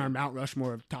 Not in our Mount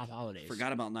Rushmore of top holidays.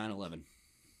 Forgot about 9/11.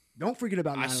 Don't forget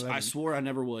about 9/11. I swore I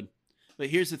never would. But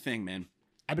here's the thing, man.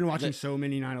 I've been watching so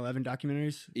many 9/11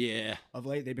 documentaries Yeah. of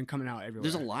late. They've been coming out everywhere.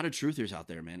 There's a lot of truthers out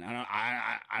there, man.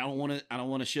 I don't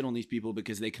want to shit on these people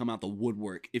because they come out the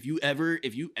woodwork. If you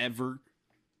ever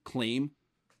claim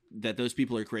that those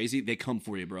people are crazy, they come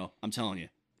for you, bro. I'm telling you.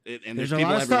 And There's a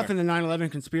lot of stuff in the 9/11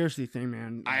 conspiracy thing,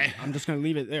 man. I'm just gonna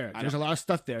leave it there. There's a lot of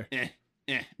stuff there.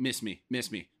 Miss me.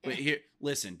 But here,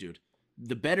 listen, dude.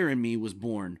 The better in me was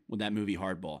born with that movie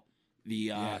Hardball.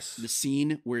 The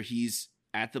scene where he's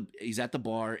at the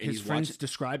bar and His he's friends watching.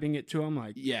 describing it to him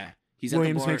like, Yeah, he's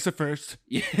Williams at the bar. makes the first.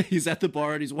 Yeah, he's at the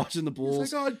bar and he's watching the Bulls.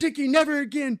 He's like, oh, Dickie, never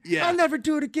again. Yeah. I'll never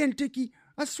do it again, Dickie.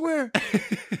 I swear.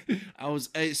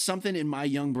 Something in my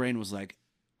young brain was like,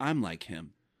 I'm like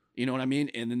him. You know what I mean?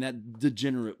 And then that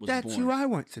degenerate was That's born. who I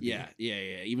want to be. Yeah.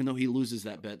 Even though he loses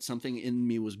that bet, something in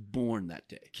me was born that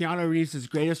day. Keanu Reeves'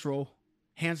 greatest role,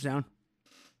 hands down.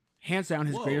 Hands down,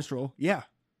 his Whoa. greatest role. Yeah.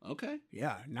 Okay.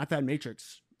 Yeah. Not that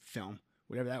Matrix film,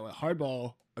 whatever that was.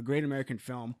 Hardball, a great American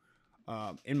film.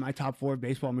 In my top 4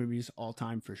 baseball movies all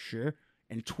time for sure.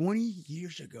 And 20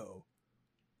 years ago,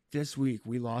 this week,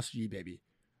 we lost G-Baby.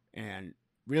 And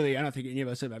really, I don't think any of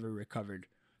us have ever recovered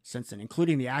since then,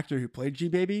 including the actor who played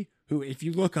G-Baby, who, if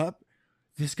you look up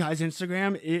this guy's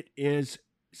Instagram, it is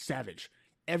savage.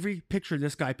 every picture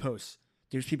this guy posts,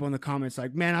 there's people in the comments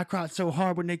like, man, I cried so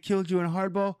hard when they killed you in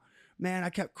hardball. Man, I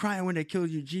kept crying when they killed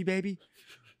you, G baby.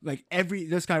 Like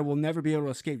this guy will never be able to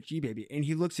escape G baby, and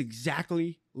he looks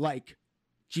exactly like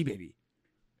G baby,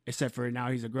 except for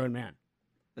now he's a grown man.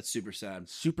 That's super sad.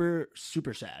 Super,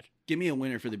 super sad. Give me a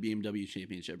winner for the BMW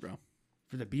championship, bro.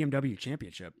 For the BMW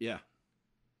championship? Yeah.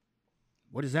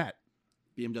 What is that?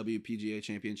 BMW PGA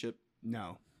championship?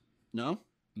 No. No?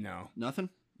 No. Nothing?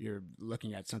 You're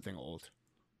looking at something old.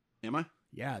 Am I?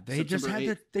 Yeah, they just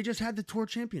had the tour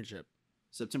championship.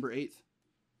 September 8th.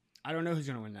 I don't know who's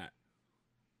going to win that.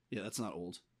 Yeah, that's not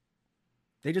old.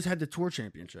 They just had the tour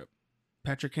championship.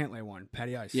 Patrick Cantlay won.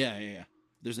 Patty Ice. Yeah.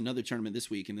 There's another tournament this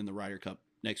week and then the Ryder Cup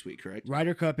next week, correct?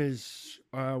 Ryder Cup is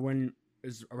around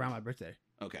my birthday.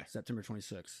 Okay. September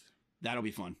 26th. That'll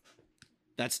be fun.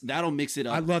 That'll mix it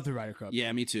up. I love the Ryder Cup.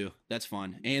 Yeah, me too. That's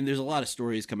fun. And there's a lot of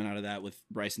stories coming out of that with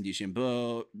Bryson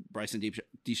DeChambeau,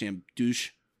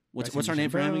 What's our name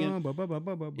for him again?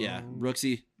 Yeah,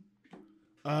 Brooksy.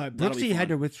 Brooksy had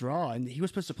to withdraw, and he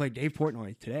was supposed to play Dave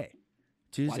Portnoy today,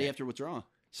 Tuesday. Why do you have to withdraw?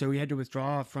 So he had to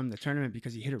withdraw from the tournament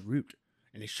because he hit a root,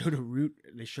 and they showed the root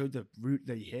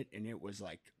that he hit, and it was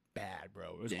like bad,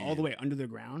 bro. It was all the way under the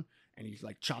ground, and he's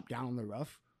like chopped down on the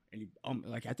rough, and he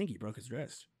I think he broke his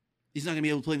wrist. He's not gonna be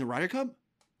able to play in the Ryder Cup?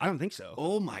 I don't think so.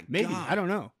 Oh my Maybe. god. I don't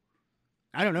know,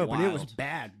 but it was Wild.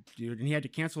 bad, dude. And he had to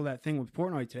cancel that thing with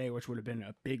Portnoy today, which would have been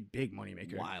a big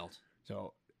moneymaker. Wild.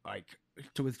 So like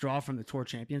to withdraw from the tour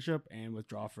championship and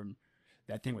withdraw from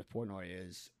that thing with Portnoy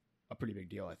is a pretty big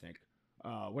deal, I think.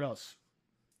 What else?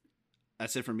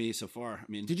 That's it for me so far.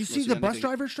 I mean, Did you see the bus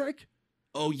driver strike?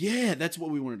 Oh yeah, that's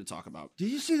what we wanted to talk about. Did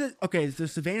you see that? Okay, the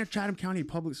Savannah Chatham County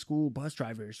Public School bus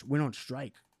drivers went on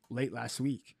strike late last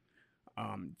week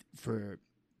for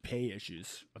pay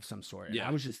issues of some sort. And Yeah,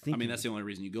 I was just thinking. I mean, that's the only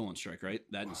reason you go on strike, right?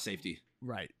 That and safety.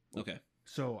 Right. Okay.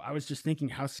 So I was just thinking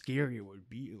how scary it would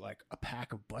be, like a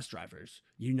pack of bus drivers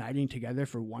uniting together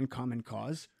for one common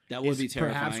cause. That would be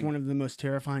terrifying. Perhaps one of the most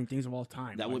terrifying things of all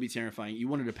time. That would be terrifying. You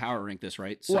wanted to power rank this,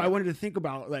 right? Well, I wanted to think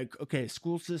about okay,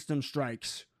 school system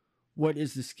strikes. What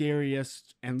is the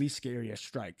scariest and least scariest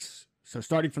strikes? So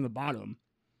starting from the bottom,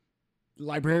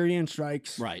 librarian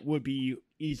strikes would be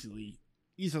easily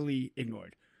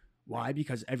ignored. Why?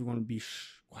 Because everyone would be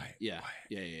quiet. Yeah.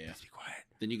 Let's be quiet.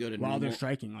 Then you go to while they're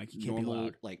striking, like you can't be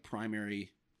loud. Like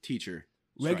primary teacher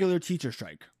regular teacher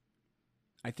strike.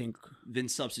 I think. Then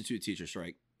substitute teacher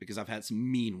strike, because I've had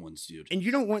some mean ones, dude. And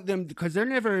you don't want them because they're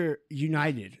never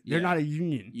united. They're not a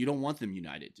union. You don't want them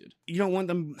united, dude. You don't want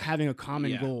them having a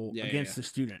common goal against the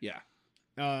student. Yeah.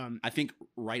 I think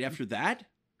right after that,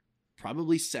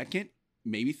 probably second,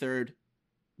 maybe third,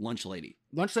 lunch lady.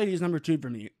 Lunch lady is number 2 for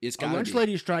me. A lunch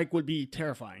lady strike would be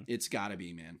terrifying. It's gotta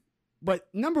be, man. But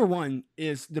number 1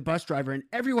 is the bus driver, and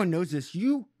everyone knows this.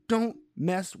 You don't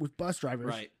mess with bus drivers.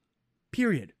 Right.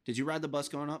 Period. Did you ride the bus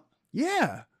going up?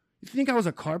 Yeah. You think I was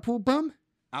a carpool bum?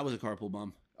 I was a carpool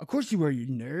bum. Of course you were, you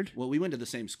nerd. Well, we went to the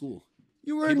same school.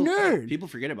 You were a nerd. People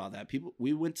forget about that.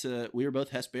 We were both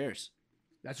Hess Bears.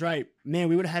 That's right. Man,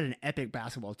 we would have had an epic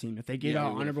basketball team. If they gave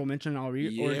out honorable mention, or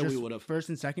just we would have. First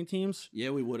and second teams.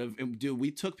 Yeah, we would have. And dude, we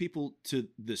took people to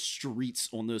the streets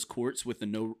on those courts with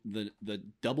the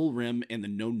double rim and the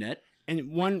no net.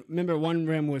 And one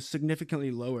rim was significantly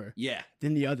lower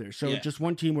than the other. So just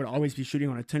one team would always be shooting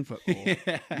on a 10-foot goal.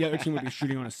 The other team would be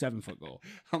shooting on a 7-foot goal.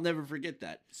 I'll never forget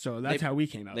that. So that's how we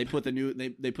came out. They put the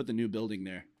new building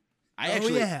there. I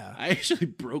actually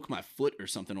broke my foot or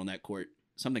something on that court.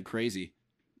 Something crazy.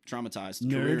 Traumatized.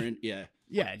 Nerd. Yeah.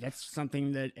 Yeah, that's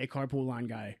something that a carpool line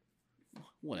guy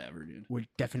whatever, dude, would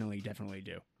definitely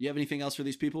do. You have anything else for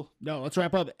these people? No, let's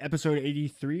wrap up episode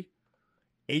 83.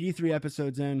 83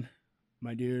 episodes in,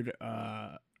 my dude.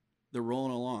 They're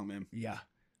rolling along, man. Yeah,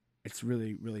 it's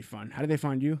really, really fun. How do they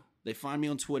find you? They find me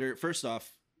on Twitter. First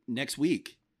off, next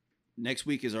week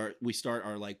is we start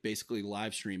our basically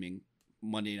live streaming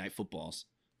Monday Night Footballs.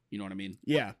 You know what I mean?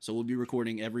 Yeah. So we'll be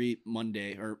recording every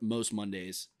Monday or most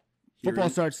Mondays. Football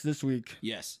starts this week.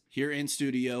 Yes. Here in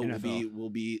studio, we'll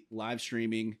be live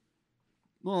streaming.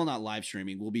 Well, not live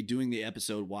streaming. We'll be doing the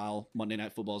episode while Monday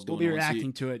Night Football is going on. We'll be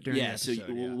reacting to it during the episode. So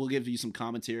we'll give you some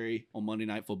commentary on Monday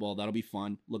Night Football. That'll be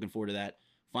fun. Looking forward to that.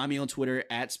 Find me on Twitter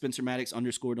at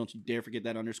 @SpencerMaddox_. Don't you dare forget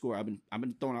that underscore. I've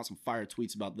been throwing out some fire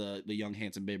tweets about the young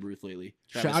handsome Babe Ruth lately.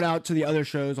 Travis. Shout out to the other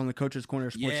shows on the Coach's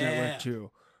Corner Sports Network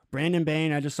too. Brandon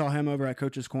Bain, I just saw him over at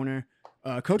Coach's Corner.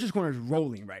 Coach's Corner is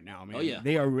rolling right now, man. Oh, yeah.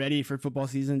 They are ready for football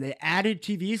season. They added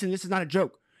TVs, and this is not a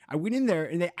joke. I went in there,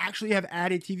 and they actually have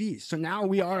added TVs. So now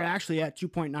we are actually at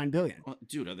 $2.9 billion.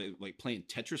 Dude, are they playing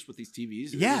Tetris with these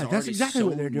TVs? Yeah, that's exactly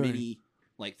what they're doing. Many,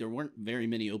 Like there weren't very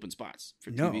many open spots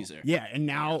for No. TVs there. Yeah, and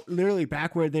now literally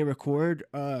back where they record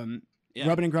Rubbin'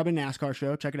 and Grubbin' NASCAR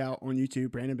show. Check it out on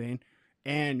YouTube, Brandon Bain.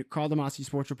 And Carl DeMasi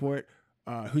Sports Report,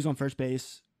 Who's on First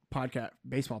Base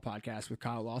baseball podcast with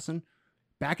Kyle Lawson.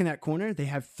 Back in that corner, they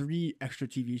have 3 extra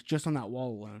TVs just on that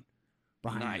wall alone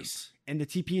behind them. And the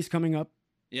TP is coming up.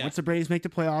 Yeah. Once the Braves make the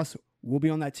playoffs, we'll be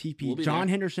on that TP. We'll be John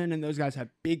there. Henderson and those guys have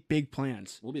big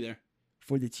plans We'll be there.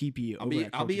 for the TP.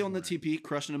 I'll be on the TP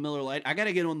crushing a Miller Lite. I got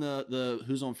to get on the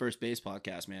Who's on First Base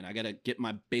podcast, man. I got to get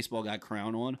my baseball guy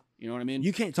crown on. You know what I mean?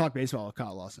 You can't talk baseball with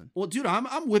Kyle Lawson. Well, dude, I'm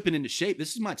whipping into shape.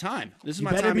 This is my time. This is You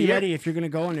my better time be of year. ready if you're going to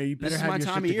go in there. You better This is have my your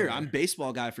time shit of year. together. I'm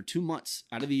baseball guy for 2 months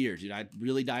out of the year, dude. I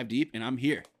really dive deep, and I'm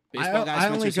here. Baseball guy I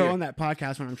only Spencer's go here. on that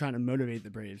podcast when I'm trying to motivate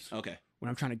the Braves. Okay. When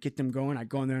I'm trying to get them going, I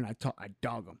go in there and I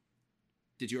dog them.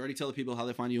 Did you already tell the people how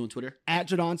they find you on Twitter? At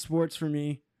Jadon Sports for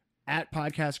me, at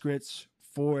Podcast Grits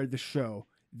for the show.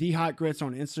 The Hot Grits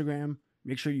on Instagram.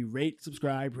 Make sure you rate,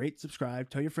 subscribe.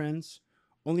 Tell your friends.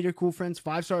 Only your cool friends.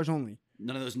 5 stars only.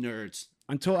 None of those nerds.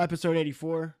 Until episode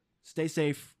 84, stay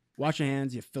safe. Wash your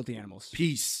hands, you filthy animals.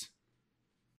 Peace.